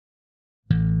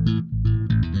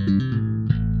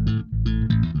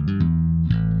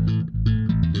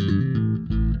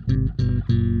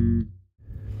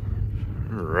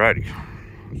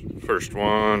Alrighty, first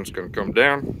one's gonna come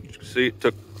down. As you can see, it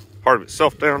took part of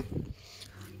itself down.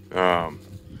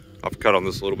 I've cut on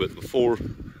this a little bit before,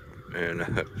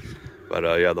 and but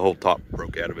yeah, the whole top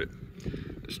broke out of it.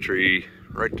 This tree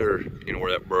right there, you know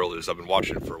where that burl is, I've been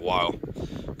watching it for a while.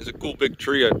 It's a cool big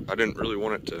tree. I didn't really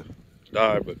want it to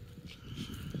die, but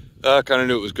I kind of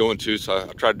knew it was going to, so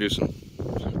I tried to do some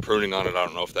pruning on it. I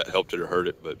don't know if that helped it or hurt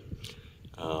it, but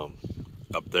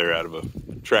up there out of a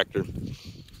tractor,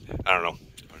 I don't know.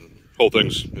 The whole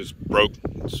thing's is broke.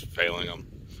 It's failing. I'm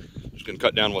just gonna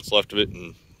cut down what's left of it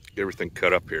and get everything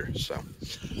cut up here. So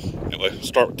anyway,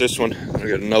 start with this one. I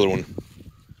got another one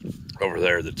over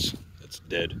there that's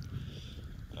dead.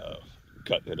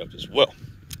 Cutting it up as well.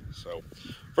 So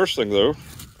first thing though,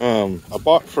 I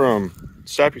bought from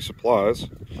Sappy Supplies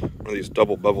one of these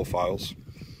double bevel files.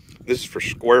 This is for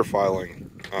square filing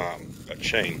a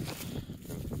chain.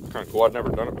 Kind of cool. I've never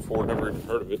done it before, never even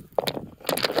heard of it.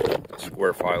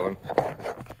 Square filing.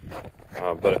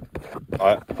 But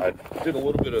I did a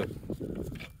little bit of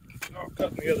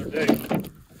cutting the other day.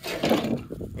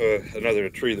 Another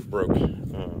tree that broke.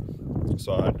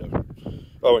 So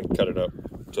I went and cut it up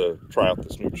to try out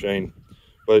this new chain.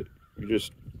 But you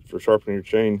just, for sharpening your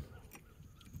chain,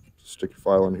 stick your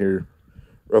file in here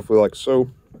roughly like so.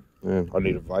 And I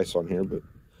need a vise on here, but it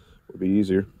would be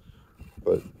easier.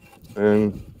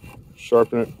 And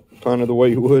sharpen it kind of the way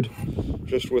you would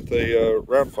just with a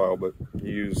round file, but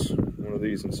you use one of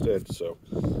these instead. So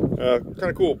kind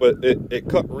of cool, but it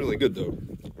cut really good though.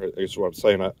 That's what I'm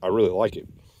saying. I really like it.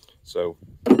 So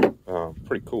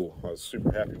pretty cool. I was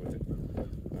super happy with it.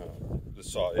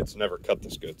 It's never cut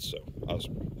this good, so I was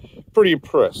pretty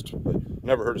impressed. But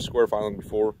never heard of square filing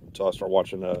before until I started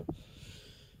watching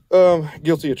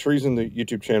Guilty of Treason. The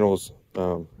YouTube channel is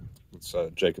it's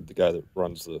Jacob, the guy that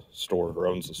runs the store, or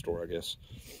owns the store, I guess.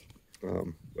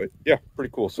 But yeah,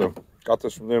 pretty cool. So got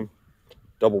this from them.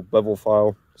 Double bevel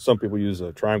file. Some people use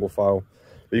a triangle file,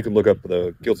 but you can look up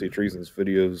the Guilty of Treason's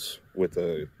videos with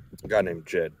a guy named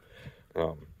Jed.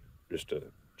 Just a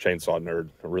chainsaw nerd.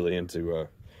 I'm really into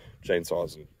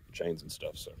chainsaws and chains and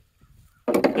stuff. So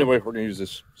anyway, we're gonna use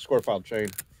this square file chain.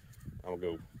 I'll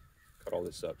go cut all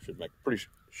this up. Should make pretty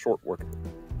short work.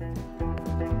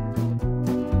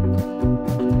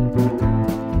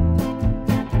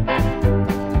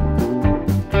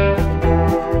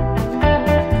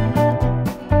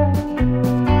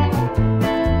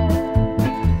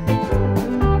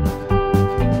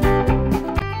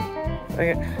 Dang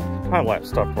it, time lapse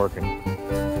stopped working.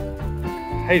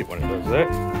 I hate it when it does that.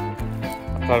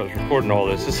 I thought I was recording all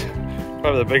this. This is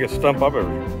probably the biggest stump I've ever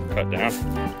cut down.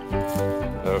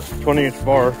 20-inch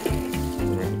bar.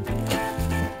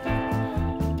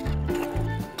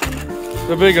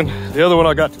 The big one, the other one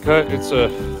I got to cut, it's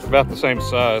about the same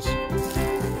size.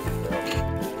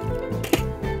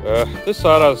 This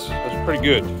side I was pretty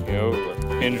good, you know,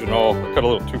 the hinge and all. I cut a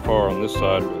little too far on this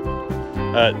side,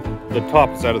 but the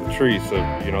top is out of the tree, so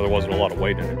you know there wasn't a lot of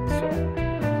weight in it. So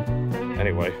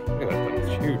anyway, look at that thing,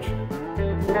 it's huge.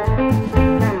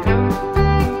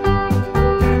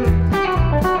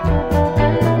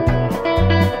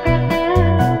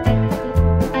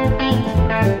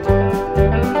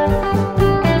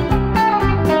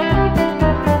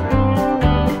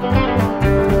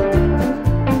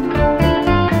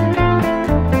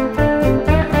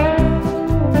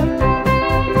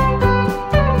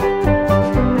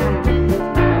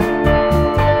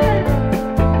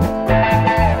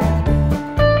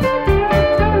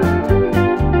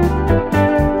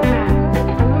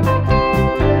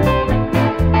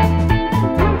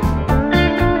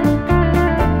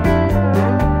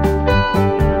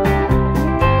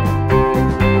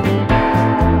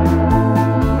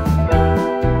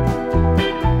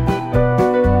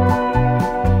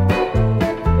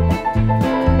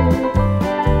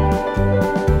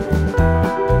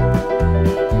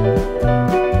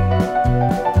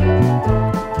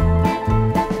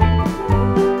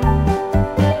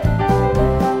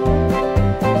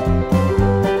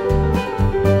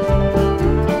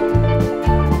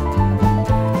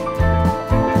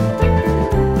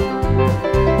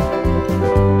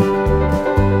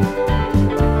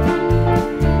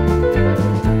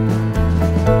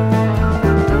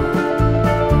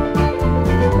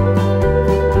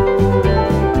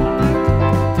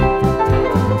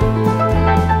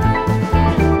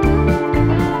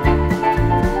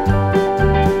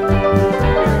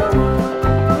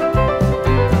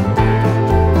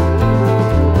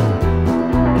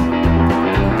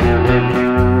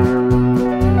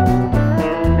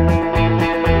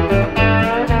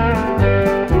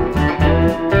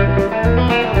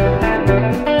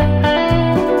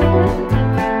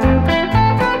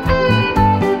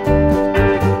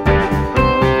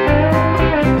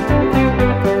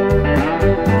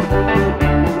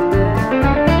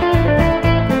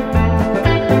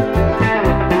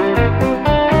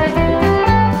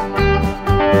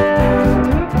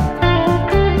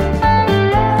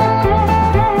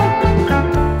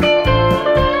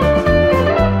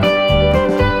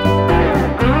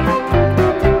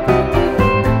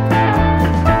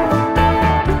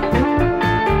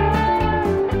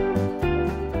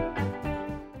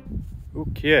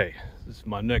 Okay, this is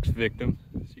my next victim.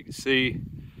 As you can see,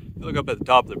 if you look up at the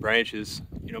top of the branches,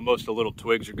 you know, most of the little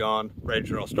twigs are gone.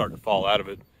 Branches are all starting to fall out of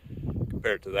it.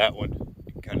 Compared to that one,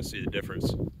 you can kind of see the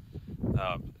difference.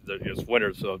 It's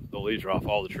winter, so the leaves are off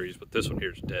all the trees, but this one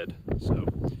here is dead. So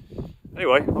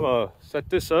anyway, I'm gonna set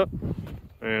this up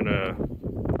and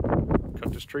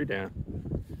cut this tree down.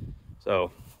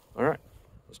 So, all right,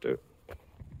 let's do it.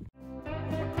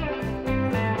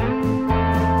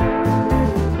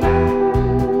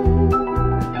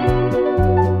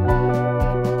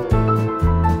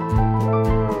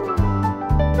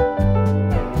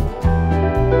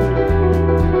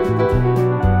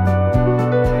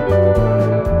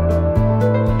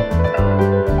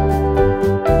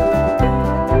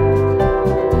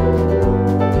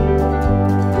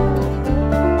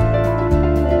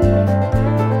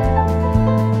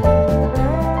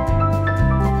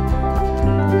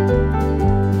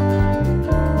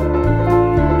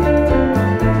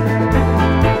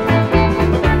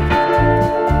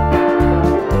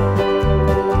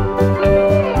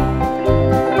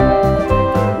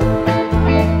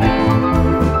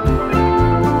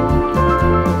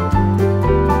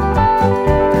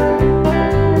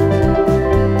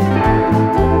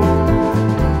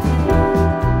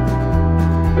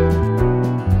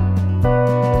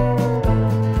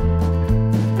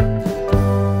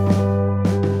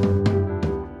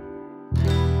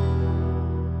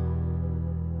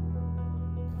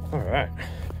 All right,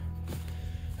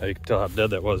 you can tell how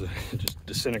dead that was. It just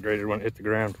disintegrated when it hit the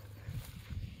ground.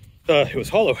 It was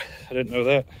hollow, I didn't know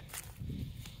that.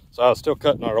 So I was still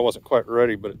cutting on it. I wasn't quite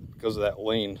ready, but because of that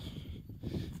lean,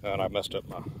 and I messed up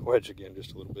my wedge again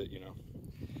just a little bit, you know.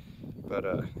 But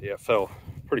yeah, it fell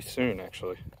pretty soon,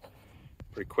 actually.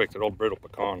 Pretty quick, that old brittle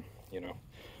pecan, you know.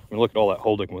 I mean, look at all that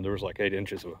holding when there was like 8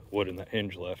 inches of wood in that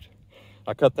hinge left.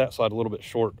 I cut that side a little bit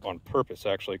short on purpose,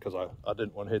 actually, because I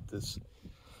didn't want to hit this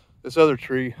other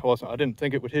tree. I didn't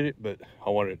think it would hit it, but I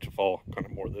wanted it to fall kind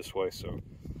of more this way. So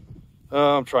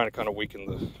I'm trying to kind of weaken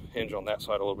the hinge on that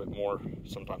side a little bit more.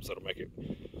 Sometimes that'll make it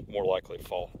more likely to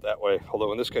fall that way.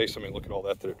 Although in this case, I mean, look at all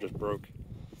that it just broke.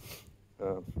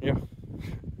 Yeah,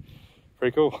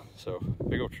 pretty cool. So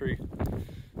big old tree.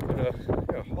 But,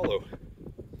 yeah, hollow.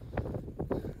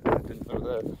 I didn't know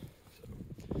that. So,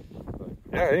 but,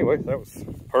 yeah, anyway, that was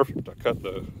perfect. I cut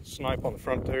the snipe on the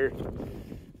front there.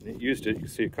 It used it. You can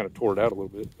see it kind of tore it out a little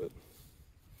bit, but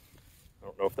I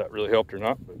don't know if that really helped or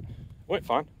not, but it went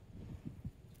fine.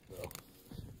 So,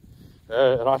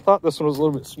 and I thought this one was a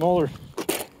little bit smaller,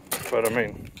 but I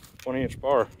mean, 20-inch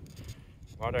bar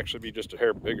might actually be just a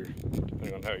hair bigger,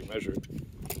 depending on how you measure it.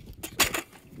 So,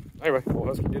 anyway, well,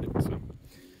 Husky did it. So,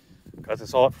 got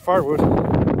this all up for firewood.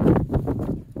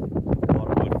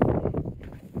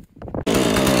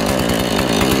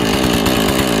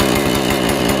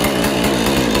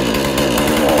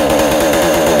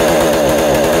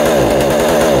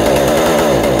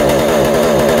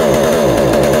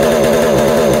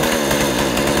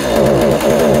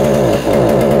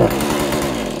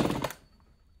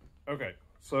 Okay,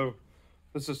 so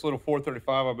this is this little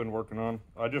 435 I've been working on.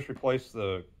 I just replaced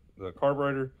the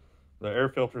carburetor, the air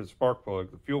filter, the spark plug,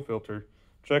 the fuel filter,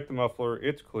 checked the muffler,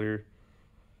 it's clear.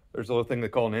 There's a little thing they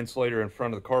call an insulator in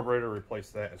front of the carburetor,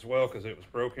 replaced that as well because it was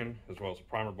broken, as well as a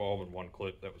primer bulb and one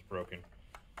clip that was broken.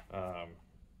 I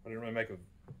didn't really make a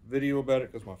video about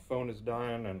it because my phone is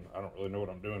dying and I don't really know what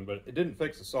I'm doing, but it didn't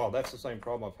fix the saw. That's the same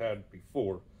problem I've had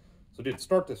before. So it didn't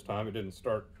start this time. It didn't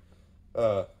start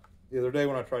the other day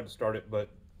when I tried to start it, but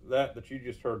that you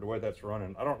just heard, the way that's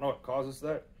running, I don't know what causes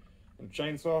that in the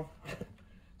chainsaw.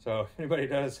 So if anybody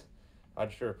does,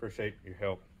 I'd sure appreciate your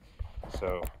help.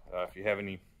 So if you have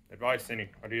any advice, any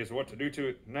ideas of what to do to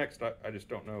it next, I just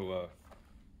don't know.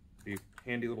 Be a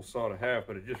handy little saw to have,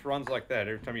 but it just runs like that.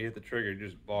 Every time you hit the trigger, it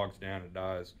just bogs down and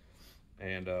dies.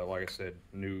 And like I said,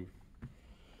 new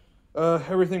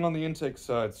everything on the intake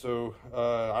side. So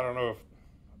I don't know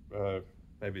if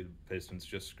maybe the piston's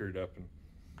just screwed up, and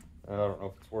I don't know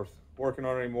if it's worth working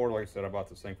on anymore. Like I said, I bought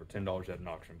this thing for $10 at an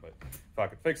auction, but if I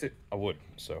could fix it, I would.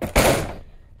 So,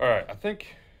 all right, I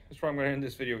think that's where I'm going to end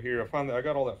this video here. I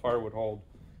got all that firewood hauled.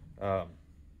 God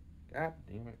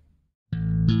damn it.